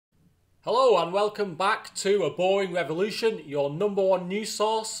Hello and welcome back to A Boring Revolution, your number one news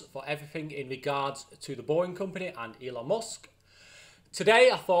source for everything in regards to the Boring Company and Elon Musk.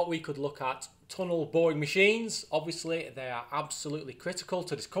 Today I thought we could look at tunnel boring machines. Obviously they are absolutely critical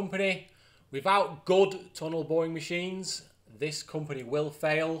to this company. Without good tunnel boring machines, this company will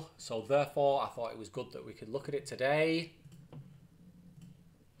fail. So therefore I thought it was good that we could look at it today.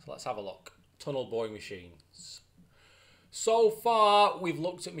 So let's have a look. Tunnel boring machines. So far, we've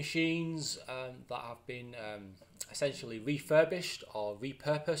looked at machines that have been essentially refurbished or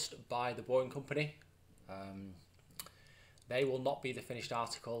repurposed by the Boring Company. They will not be the finished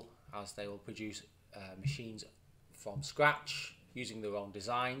article, as they will produce machines from scratch using their own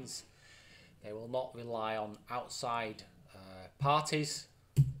designs. They will not rely on outside parties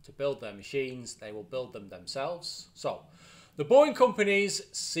to build their machines. They will build them themselves. So, the Boring Company's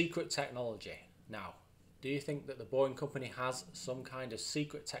secret technology. Now, do you think that the Boring Company has some kind of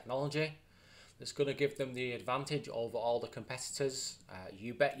secret technology that's going to give them the advantage over all the competitors?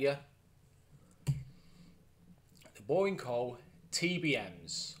 You bet you. The Boring Co.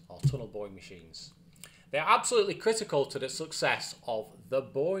 TBMs, or tunnel boring machines. They are absolutely critical to the success of the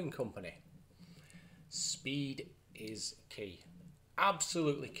Boring Company. Speed is key.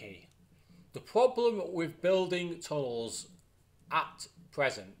 Absolutely key. The problem with building tunnels at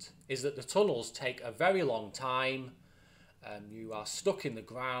present is that the tunnels take a very long time. You are stuck in the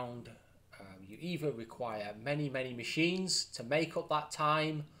ground. You either require many machines to make up that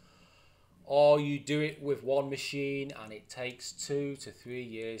time, or you do it with one machine and it takes 2 to 3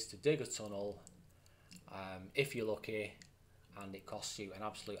 years to dig a tunnel, if you're lucky, and it costs you an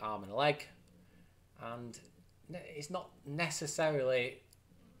absolute arm and a leg, and it's not necessarily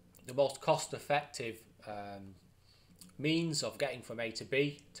the most cost-effective means of getting from A to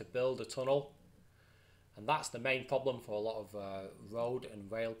B to build a tunnel. And that's the main problem for a lot of road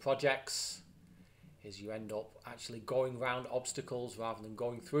and rail projects, is you end up actually going around obstacles rather than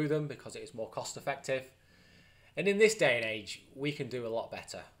going through them because it is more cost effective. And in this day and age we can do a lot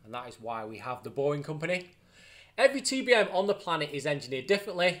better, and that is why we have the Boring Company. Every TBM on the planet is engineered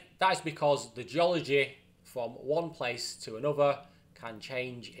differently. That is because the geology from one place to another can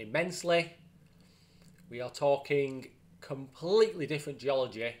change immensely. We are talking completely different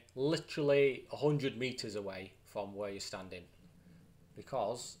geology, literally 100 meters away from where you're standing,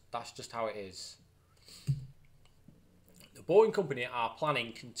 because that's just how it is. The Boring Company are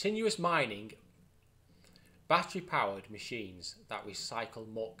planning continuous mining, battery powered machines that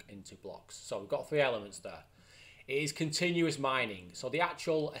recycle muck into blocks. So we've got 3 elements there. It is continuous mining, so the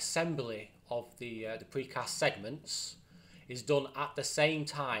actual assembly of the precast segments is done at the same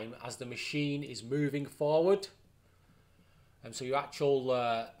time as the machine is moving forward. And so your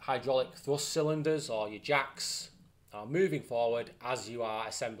actual hydraulic thrust cylinders or your jacks are moving forward as you are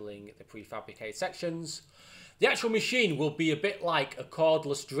assembling the prefabricated sections. The actual machine will be a bit like a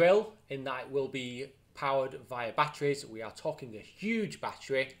cordless drill in that it will be powered via batteries. We are talking a huge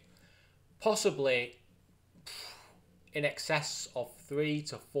battery, possibly in excess of 3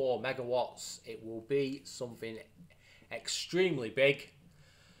 to 4 megawatts. It will be something extremely big.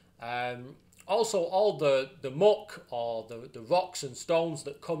 Also, all the muck or the rocks and stones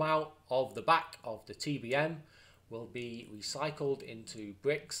that come out of the back of the TBM will be recycled into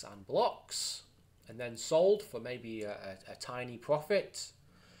bricks and blocks and then sold for maybe a tiny profit.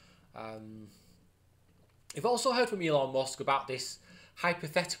 We've also heard from Elon Musk about this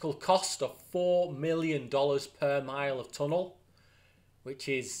hypothetical cost of $4 million per mile of tunnel, which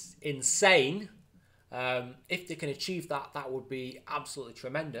is insane. If they can achieve that, that would be absolutely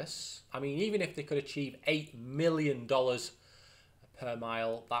tremendous. I mean, even if they could achieve $8 million per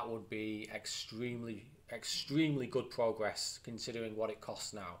mile, that would be extremely good progress considering what it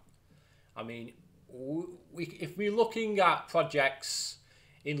costs now. I mean, if we're looking at projects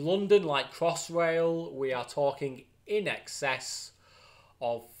in London like Crossrail, we are talking in excess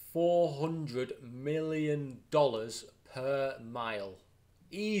of $400 million per mile.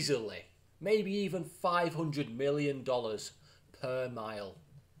 Easily. Maybe even $500 million per mile.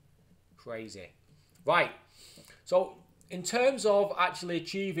 Crazy. Right. So in terms of actually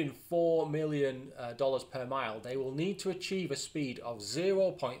achieving $4 million per mile, they will need to achieve a speed of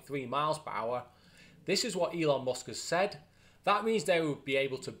 0.3 miles per hour. This is what Elon Musk has said. That means they will be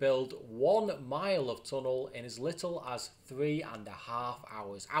able to build 1 mile of tunnel in as little as 3.5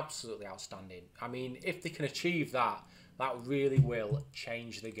 hours. Absolutely outstanding. I mean, if they can achieve that, that really will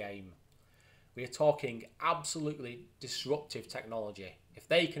change the game. We are talking absolutely disruptive technology. If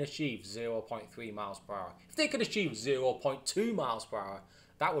they can achieve 0.3 miles per hour, if they can achieve 0.2 miles per hour,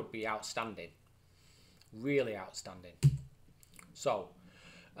 that would be outstanding. Really outstanding. So,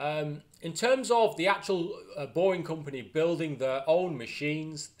 In terms of the actual boring company building their own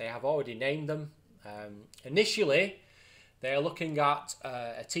machines, they have already named them. Initially, they are looking at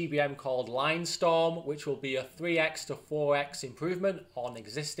a TBM called Linestorm, which will be a 3x to 4x improvement on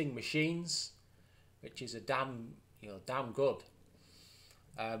existing machines, which is a damn good.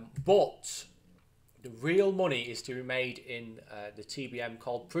 But the real money is to be made in the TBM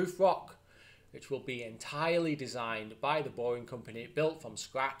called Proofrock, which will be entirely designed by the boring company, built from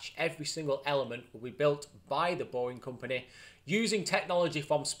scratch. Every single element will be built by the boring company using technology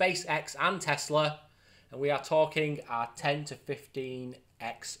from SpaceX and Tesla, and we are talking a 10 to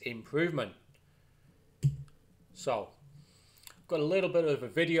 15x improvement. So, I've got a little bit of a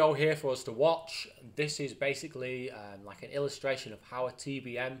video here for us to watch. This is basically like an illustration of how a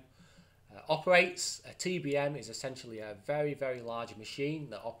TBM operates. A TBM is essentially a very, very large machine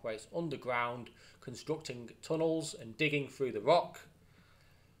that operates underground, constructing tunnels and digging through the rock.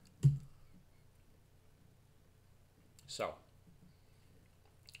 So,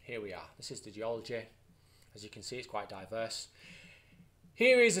 here we are. This is the geology. As you can see, it's quite diverse.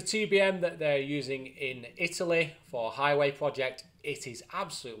 Here is a TBM that they're using in Italy for a highway project. It is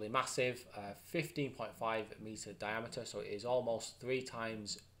absolutely massive, 15.5 meter diameter, so it is almost 3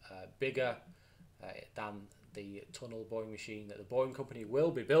 times bigger than the tunnel boring machine that the boring company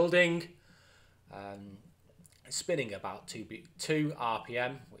will be building. It's spinning about 2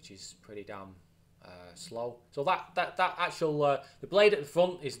 RPM, which is pretty damn slow. So that actual the blade at the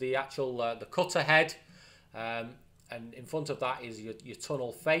front is the actual the cutter head, and in front of that is your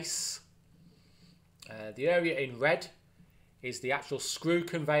tunnel face. The area in red is the actual screw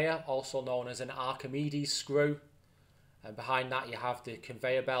conveyor, also known as an Archimedes screw. And behind that you have the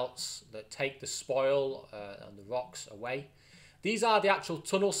conveyor belts that take the spoil and the rocks away. These are the actual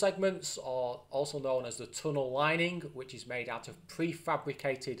tunnel segments, or also known as the tunnel lining, which is made out of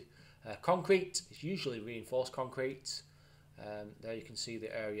prefabricated concrete. It's usually reinforced concrete. There you can see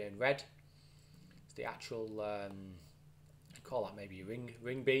the area in red. It's the actual, call that maybe a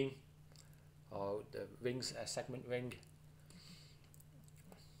ring beam, or the rings, segment ring.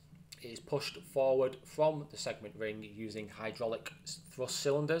 It is pushed forward from the segment ring using hydraulic thrust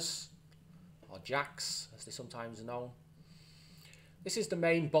cylinders, or jacks as they sometimes are known. This is the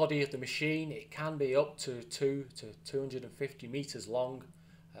main body of the machine. It can be up to 2 to 250 meters long.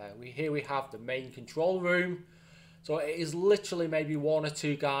 Here we have the main control room. So it is literally maybe 1 or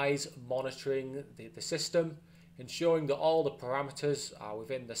 2 guys monitoring the system, ensuring that all the parameters are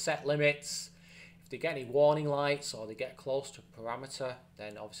within the set limits. If they get any warning lights or they get close to parameter,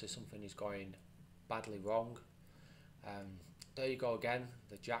 then obviously something is going badly wrong. There you go again,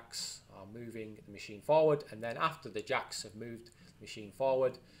 the jacks are moving the machine forward, and then after the jacks have moved the machine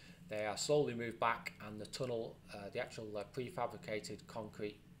forward, they are slowly moved back, and the tunnel, the actual prefabricated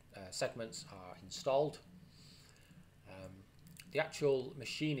concrete segments are installed. The actual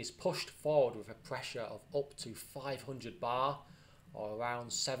machine is pushed forward with a pressure of up to 500 bar, or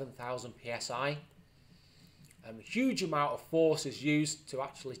around 7,000 psi. A huge amount of force is used to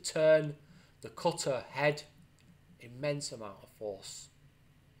actually turn the cutter head. Immense amount of force.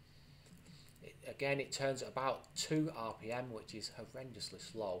 Again, it turns at about 2 RPM, which is horrendously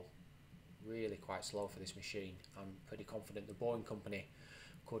slow. Really quite slow for this machine. I'm pretty confident the boring company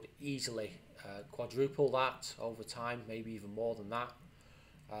could easily quadruple that over time, maybe even more than that.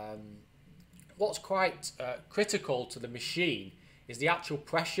 What's quite critical to the machine is the actual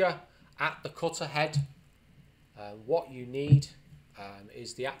pressure at the cutter head. What you need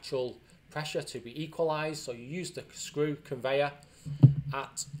is the actual pressure to be equalized, so you use the screw conveyor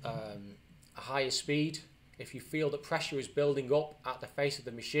at a higher speed. If you feel that pressure is building up at the face of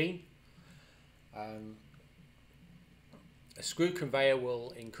the machine, a screw conveyor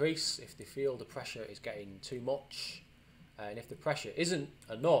will increase if they feel the pressure is getting too much, and if the pressure isn't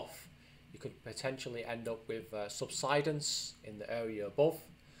enough, you could potentially end up with subsidence in the area above.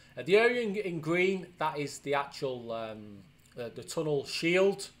 The area in green, that is the actual the tunnel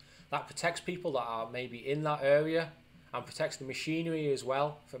shield that protects people that are maybe in that area, and protects the machinery as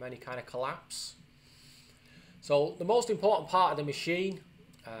well from any kind of collapse. So the most important part of the machine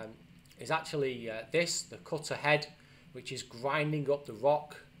is actually the cutter head, which is grinding up the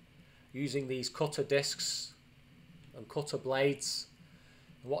rock using these cutter discs and cutter blades.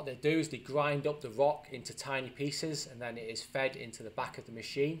 And what they do is they grind up the rock into tiny pieces, and then it is fed into the back of the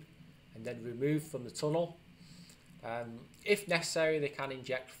machine and then removed from the tunnel. If necessary, they can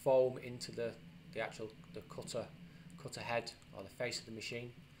inject foam into the cutter head or the face of the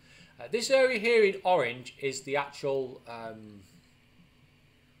machine. This area here in orange is the actual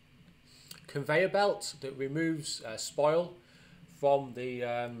conveyor belt that removes spoil from the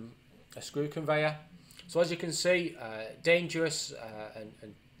a screw conveyor. So as you can see, dangerous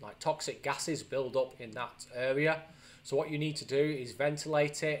and like toxic gases build up in that area. So what you need to do is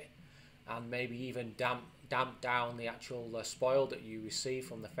ventilate it and maybe even damp down the actual spoil that you receive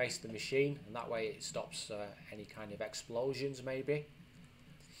from the face of the machine, and that way it stops any kind of explosions maybe.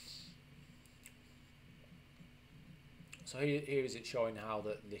 So here is it showing how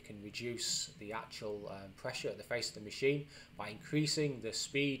that they can reduce the actual pressure at the face of the machine by increasing the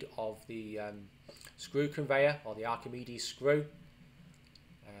speed of the screw conveyor, or the Archimedes screw.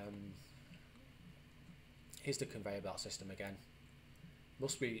 Here's the conveyor belt system again.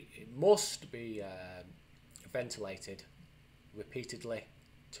 It must be ventilated repeatedly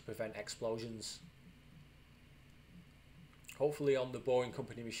to prevent explosions. Hopefully on the Boring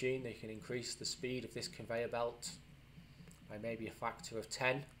Company machine they can increase the speed of this conveyor belt by maybe a factor of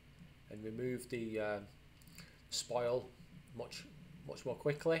 10 and remove the spoil much more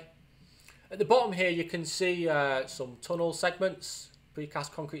quickly. At the bottom here you can see some tunnel segments,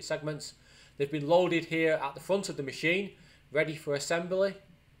 precast concrete segments. They've been loaded here at the front of the machine, ready for assembly.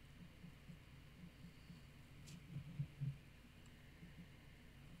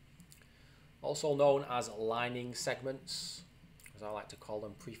 Also known as lining segments, as I like to call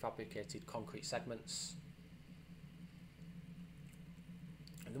them, prefabricated concrete segments.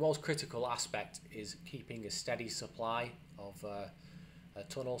 And the most critical aspect is keeping a steady supply of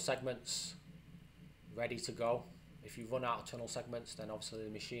tunnel segments ready to go. If you run out of tunnel segments, then obviously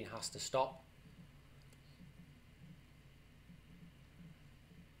the machine has to stop.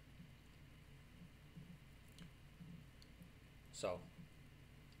 So,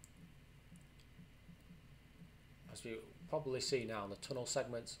 as you probably see now, the tunnel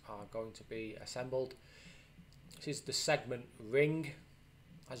segments are going to be assembled. This is the segment ring.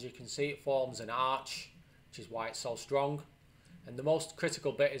 As you can see, it forms an arch, which is why it's so strong. And the most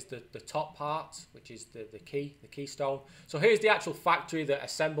critical bit is the top part, which is the keystone. So here's the actual factory that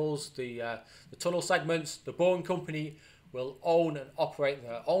assembles the tunnel segments. The Boring Company will own and operate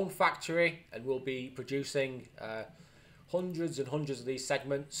their own factory and will be producing hundreds and hundreds of these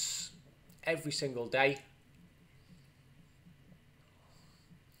segments every single day.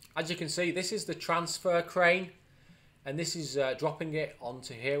 As you can see, this is the transfer crane, and this is dropping it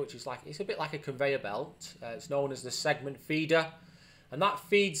onto here, which is it's a bit like a conveyor belt. It's known as the segment feeder, and that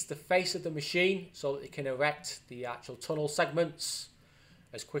feeds the face of the machine so that it can erect the actual tunnel segments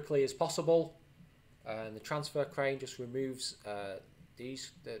as quickly as possible. And the transfer crane just removes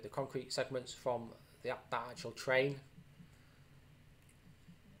the concrete segments from that actual train.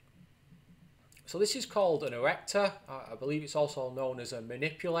 So this is called an erector. I believe it's also known as a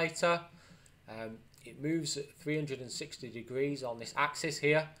manipulator. It moves at 360 degrees on this axis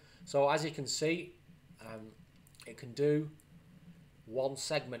here. So as you can see, it can do one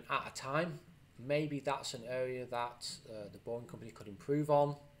segment at a time. Maybe that's an area that the Boring Company could improve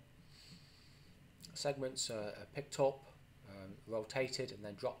on. Segments are picked up, rotated and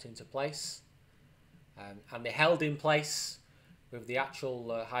then dropped into place. And they're held in place with the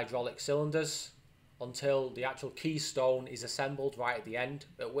actual hydraulic cylinders until the actual keystone is assembled right at the end,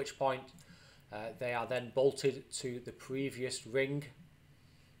 at which point they are then bolted to the previous ring,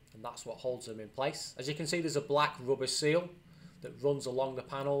 and that's what holds them in place. As you can see, there's a black rubber seal that runs along the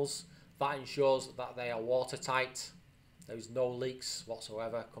panels. That ensures that they are watertight. There's no leaks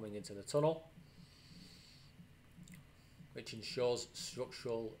whatsoever coming into the tunnel, which ensures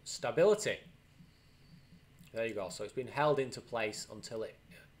structural stability. There you go. So it's been held into place until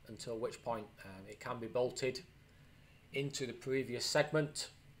which point it can be bolted into the previous segment,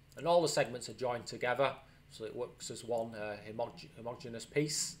 and all the segments are joined together so it works as one homogeneous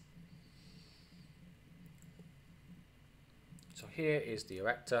piece. So here is the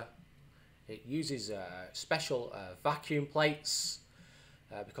erector. It uses special vacuum plates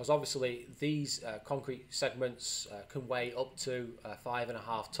because obviously these concrete segments can weigh up to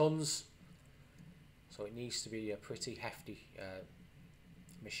 5.5 tons. So it needs to be a pretty hefty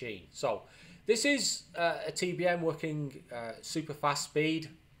machine. So this is a TBM working super fast speed.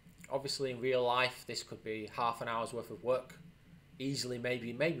 Obviously in real life this could be half an hour's worth of work, easily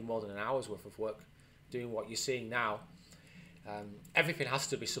maybe more than an hour's worth of work doing what you're seeing now. Everything has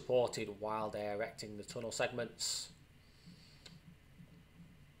to be supported while they're erecting the tunnel segments.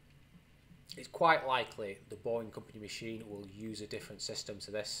 It's quite likely the Boring Company machine will use a different system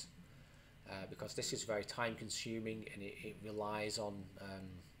to this. Because this is very time consuming and it relies on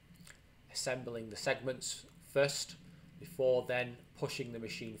assembling the segments first before then pushing the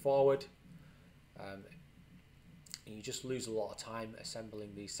machine forward, and you just lose a lot of time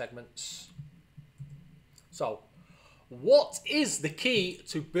assembling these segments. So What is the key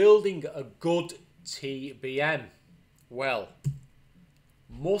to building a good TBM? Well,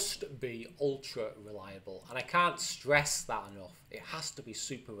 must be ultra reliable, and I can't stress that enough. It has to be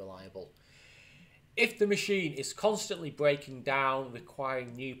super reliable. If the machine is constantly breaking down,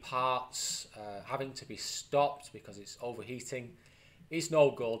 requiring new parts, having to be stopped because it's overheating, it's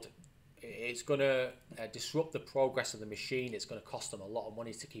no good. It's going to disrupt the progress of the machine. It's going to cost them a lot of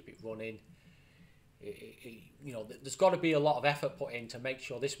money to keep it running. You know, there's got to be a lot of effort put in to make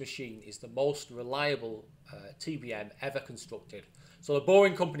sure this machine is the most reliable TBM ever constructed. So the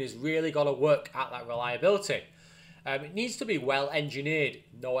Boring Company has really got to work at that reliability. It needs to be well engineered,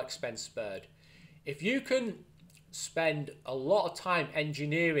 no expense spared. If you can spend a lot of time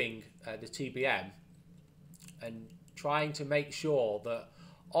engineering the TBM and trying to make sure that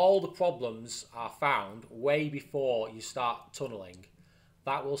all the problems are found way before you start tunneling,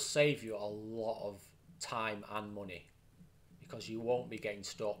 that will save you a lot of time and money, because you won't be getting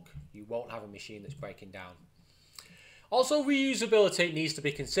stuck. You won't have a machine that's breaking down. Also, reusability needs to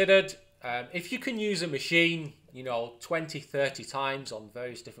be considered. If you can use a machine, you know, 20, 30 times on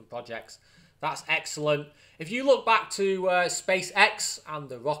various different projects, that's excellent. If you look back to SpaceX and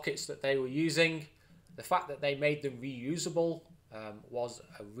the rockets that they were using, the fact that they made them reusable was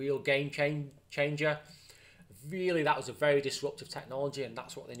a real game changer. Really, that was a very disruptive technology, and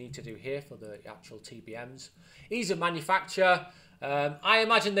that's what they need to do here for the actual TBMs. Ease of manufacture. I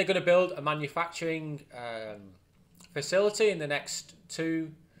imagine they're going to build a manufacturing facility in the next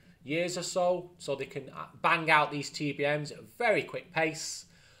 2 years or so they can bang out these TBMs at a very quick pace.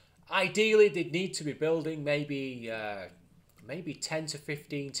 Ideally, they'd need to be building maybe 10 to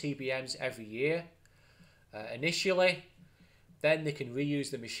 15 TBMs every year initially. Then they can reuse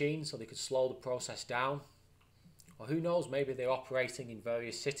the machine, so they could slow the process down. Or who knows, maybe they're operating in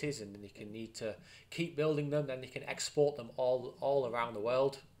various cities and they can need to keep building them, then they can export them all around the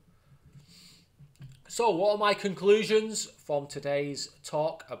world. So what are my conclusions from today's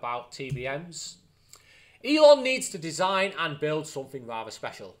talk about TBMs? Elon needs to design and build something rather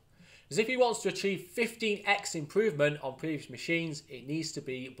special. Because if he wants to achieve 15x improvement on previous machines, it needs to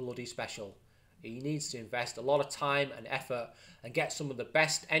be bloody special. He needs to invest a lot of time and effort and get some of the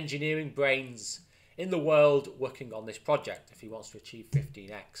best engineering brains in the world working on this project if he wants to achieve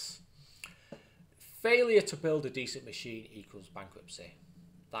 15x. Failure to build a decent machine equals bankruptcy.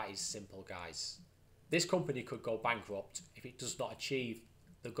 That is simple, guys. This company could go bankrupt if it does not achieve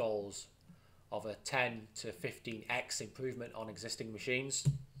the goals of a 10 to 15x improvement on existing machines.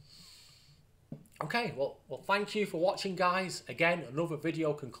 Okay, well, thank you for watching, guys. Again, another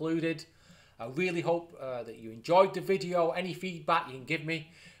video concluded. I really hope that you enjoyed the video. Any feedback you can give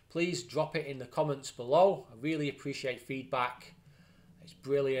me, please drop it in the comments below. I really appreciate feedback. It's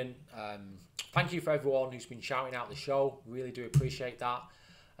brilliant. Thank you for everyone who's been shouting out the show. Really do appreciate that.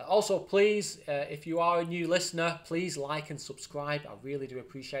 Also, please, if you are a new listener, please like and subscribe. I really do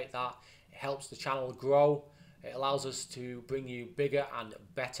appreciate that. It helps the channel grow. It allows us to bring you bigger and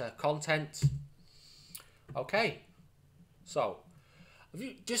better content. Okay, so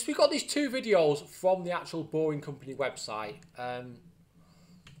we got these 2 videos from the actual Boring Company website.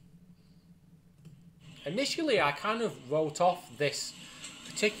 Initially, I kind of wrote off this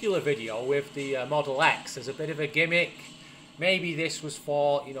particular video with the Model X as a bit of a gimmick. Maybe this was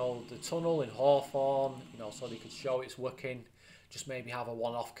for, you know, the tunnel in Hawthorne, you know, so they could show it's working. Just maybe have a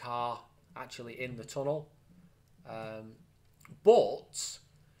one-off car actually in the tunnel. But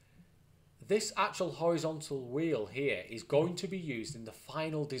this actual horizontal wheel here is going to be used in the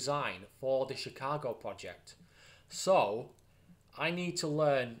final design for the Chicago project. So I need to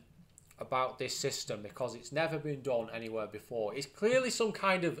learn about this system because it's never been done anywhere before. It's clearly some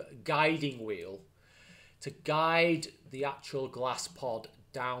kind of guiding wheel to guide the actual glass pod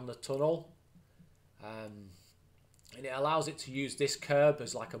down the tunnel. And it allows it to use this curb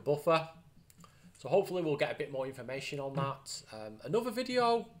as like a buffer. So hopefully we'll get a bit more information on that. Another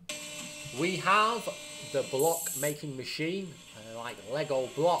video, we have the block making machine, like Lego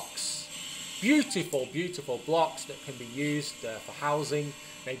blocks. Beautiful, beautiful blocks that can be used for housing,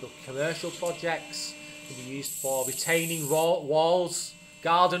 maybe commercial projects, can be used for retaining walls,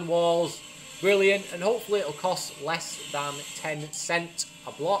 garden walls. Brilliant, and hopefully it'll cost less than 10 cents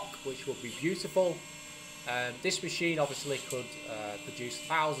a block, which will be beautiful. This machine obviously could produce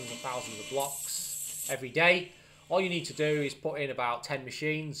thousands and thousands of blocks every day. All you need to do is put in about 10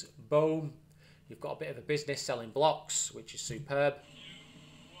 machines, boom, you've got a bit of a business selling blocks, which is superb.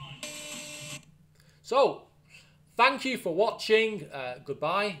 So, thank you for watching,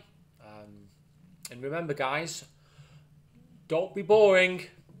 goodbye, and remember guys, don't be boring,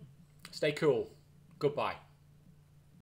 stay cool, goodbye.